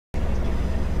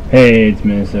Hey, it's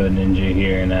Minnesota Ninja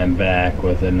here, and I'm back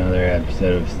with another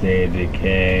episode of State of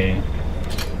Decay.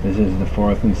 This is the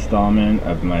 4th installment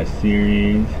of my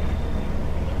series.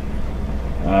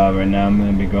 Right now I'm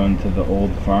going to be going to the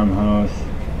old farmhouse.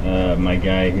 My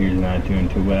guy here's not doing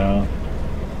too well.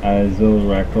 I was a little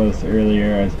reckless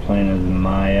earlier. I was playing as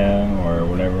Maya, or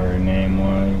whatever her name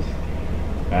was.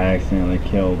 I accidentally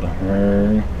killed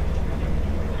her.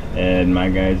 And my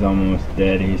guy's almost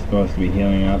dead. He's supposed to be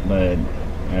healing up, but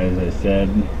as I said,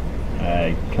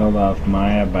 I killed off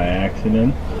Maya by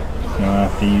accident, so I'll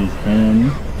have to use him.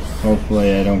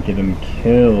 Hopefully I don't get him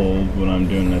killed when I'm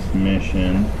doing this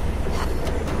mission.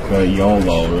 But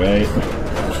YOLO, right?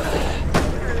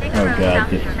 Oh god,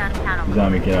 this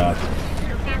zombie, get off.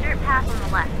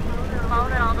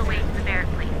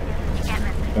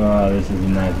 Oh, this is a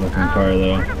nice looking car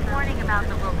though.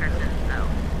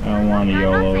 I don't want to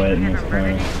YOLO it in this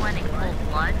car.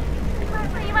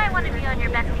 You might want to be on your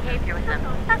best behavior with them.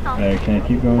 That's all. Can I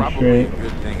keep going straight?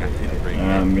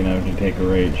 I'm gonna have to take a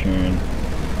right turn.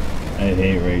 I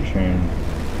hate right turns.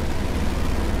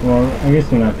 Well, I guess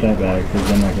they're not that bad because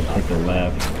then I can take a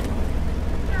left.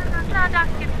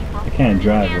 I can't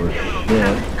drive or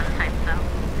shit.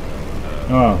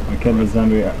 Oh, I killed the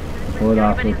zombie horde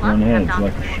off with one hit. It's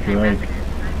like a strike.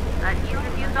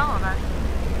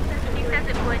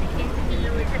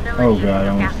 Oh god, I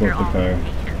almost flipped the car.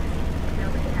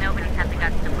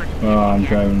 Oh, I'm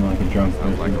driving like a drunk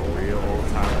person. Like a real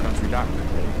old-time country doctor.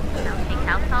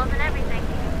 House calls and everything.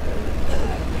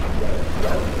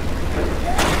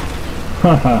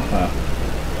 Hahaha.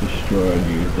 Destroyed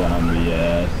you, zombie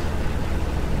ass.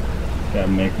 Gotta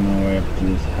make my way up to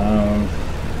this house.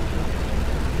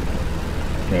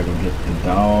 Gotta go get the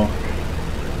dog.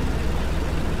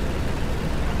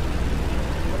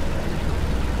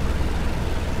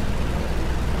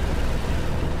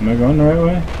 Am I going the right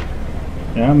way?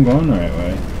 Yeah, I'm going the right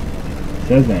way. It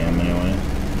says I am anyway.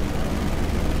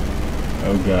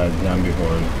 Oh god, zombie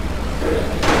horde.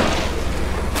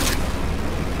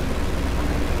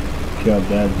 Killed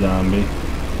that zombie.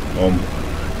 Oh,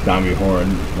 zombie horde.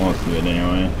 Most of it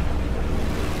anyway.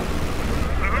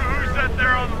 Who's that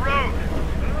there on the road?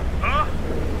 Huh?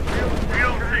 We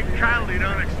don't take kindly to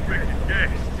unexpected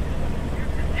guests.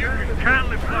 You can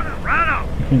kindly fuck right off.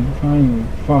 You can finally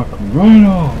fuck right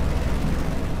off.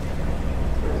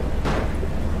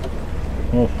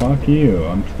 Well, fuck you.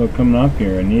 I'm still coming up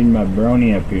here. I need my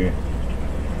brony up here.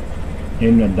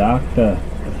 Need a doctor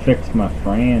to fix my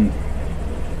friend.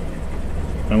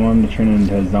 I want him to turn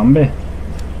into a zombie.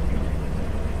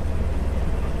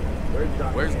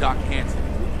 Where's Doc Hansen?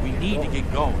 We need to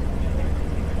get going.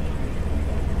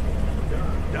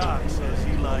 Doc says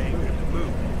Eli ain't good to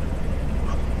move.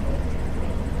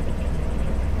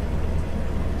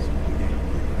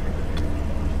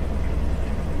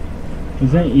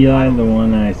 Isn't Eli the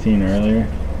one I seen earlier?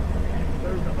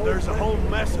 There's a whole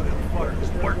mess of them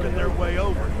fuckers working their way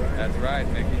over. That's right,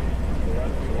 Mickey.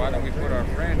 So why don't we put our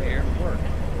friend here to work?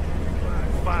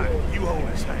 Fine, you hold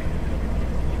his hand.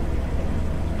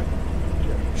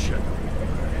 Shut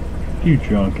up. You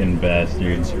drunken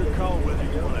bastard. It's your call whether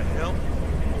you want to help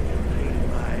or pain in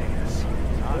my ass.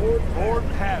 I'm more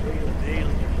than happy to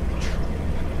daily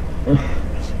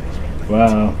control.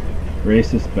 Wow.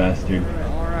 Racist bastard.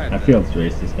 Alright. I feel it's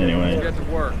racist anyway. Let's get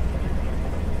to work.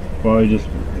 Well, you just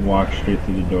walk straight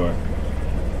through the door.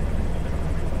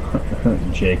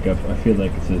 Jacob, I feel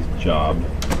like it's his job.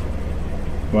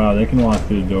 Wow, they can walk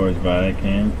through the doors, but I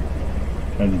can't.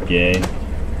 That's gay.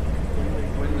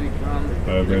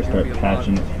 But I better start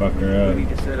patching this fucker up. We need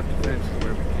to set up the fence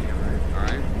where we can,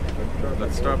 alright?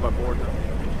 Let's start by boarding them.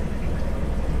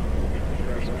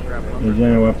 Is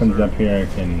there any weapons up here I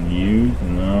can use?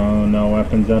 No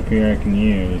weapons up here I can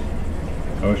use.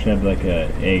 I wish I had like a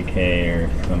AK or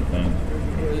something.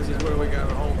 This is where we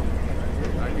gotta hold them.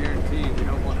 I guarantee we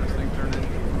don't want this thing turned into a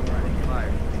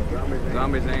fight.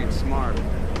 Zombies ain't smart.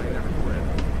 They never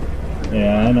quit.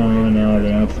 Yeah, I know,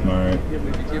 they're not smart. We'd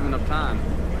be giving up time.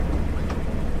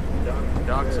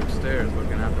 Doc's upstairs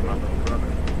looking after my little brother.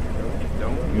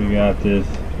 We got this.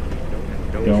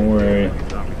 Don't worry.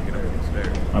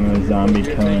 I'm a zombie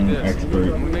killing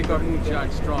expert. When we make our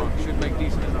moonshine strong, should make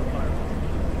decent enough fire.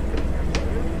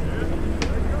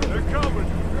 They're coming.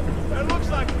 It looks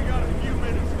like we got a few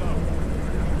minutes though.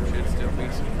 Should still be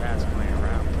some bats playing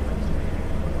around.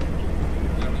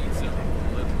 You need something.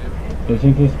 Let's do it.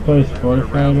 Isn't this place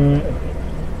fortified right?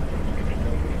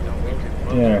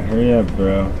 Yeah, hurry up,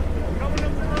 bro. Coming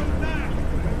up the road now.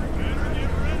 Better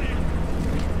get ready.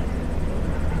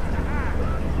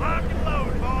 Lock and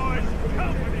load, boys.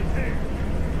 Company's here.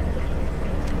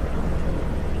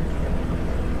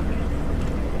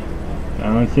 I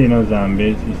don't see no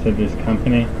zombies. You said there's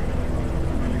company?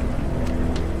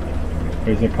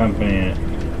 Where's the company at?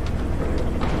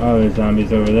 Oh, there's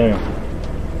zombies over there.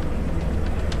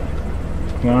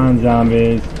 Come on,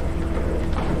 zombies.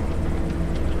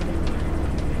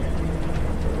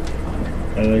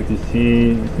 I'd like to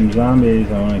see some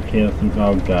zombies. I want to kill some.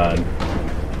 Oh god.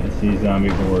 I see zombie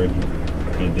horde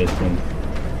in the distance.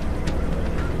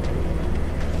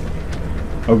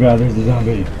 Oh god, there's a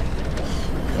zombie.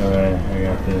 Alright, I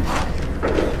got this.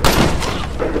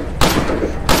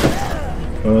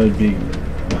 Well, it'd be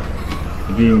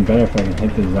even better if I can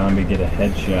hit the zombie, get a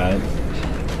headshot.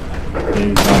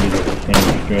 The zombie just came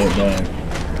straight back.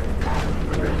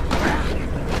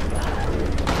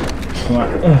 Come on.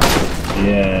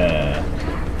 Yeah.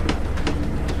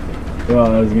 Well,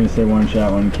 I was gonna say one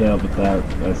shot, one kill, but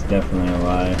that's definitely a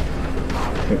lie.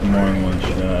 Took more than one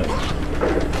shot.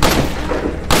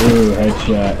 Ooh,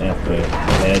 headshot, epic.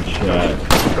 Headshot.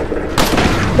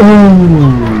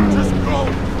 Ooh! Just go!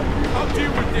 I'll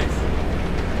deal with this!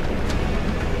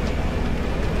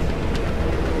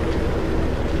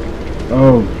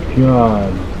 Oh,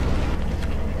 God.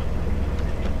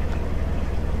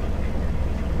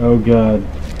 Oh, God.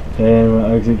 Damn,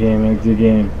 exit game, exit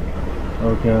game.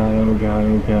 Oh, God, oh, God,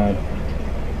 oh, God.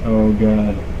 Oh,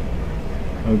 God.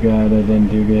 Oh, God, I didn't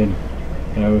do good.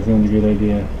 That wasn't a good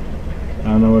idea. I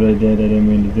don't know what I did. I didn't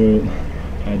mean to do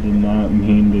it. I did not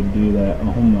mean to do that.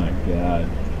 Oh my god.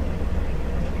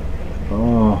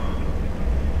 Oh.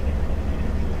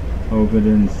 Hope it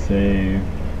didn't save.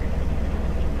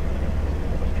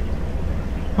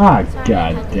 Ah,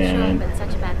 god damn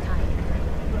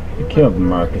it. You killed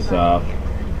Marcus off.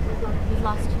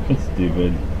 It's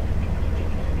stupid.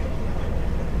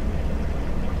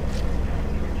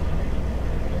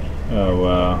 Oh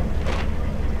wow.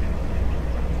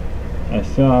 I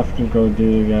still have to go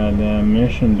do the goddamn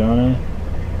mission, don't I?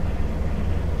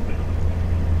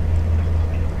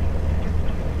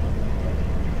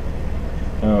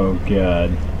 Oh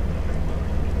god.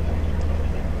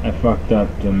 I fucked up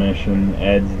the mission.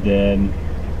 Ed's dead.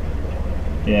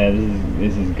 Yeah,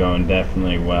 this is going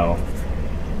definitely well.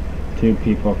 2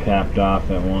 people capped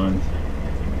off at once.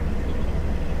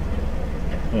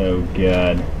 Oh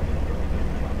god.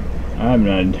 I'm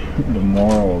not. The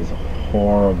moral's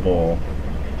horrible.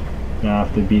 Now I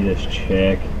have to be this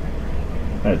chick.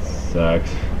 That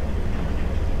sucks.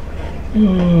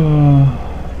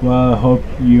 Well, I hope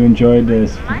you enjoyed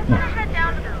this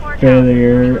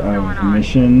failure of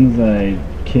missions. I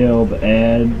killed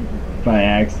Ed by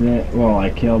accident. Well, I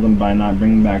killed him by not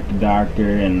bringing back the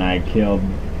doctor, and I killed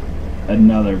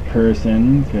another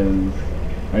person because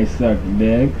I sucked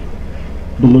dick.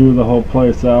 Blew the whole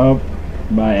place up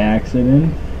by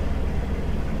accident.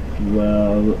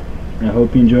 Well, I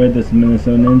hope you enjoyed this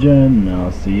Minnesota Ninja, and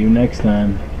I'll see you next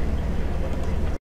time.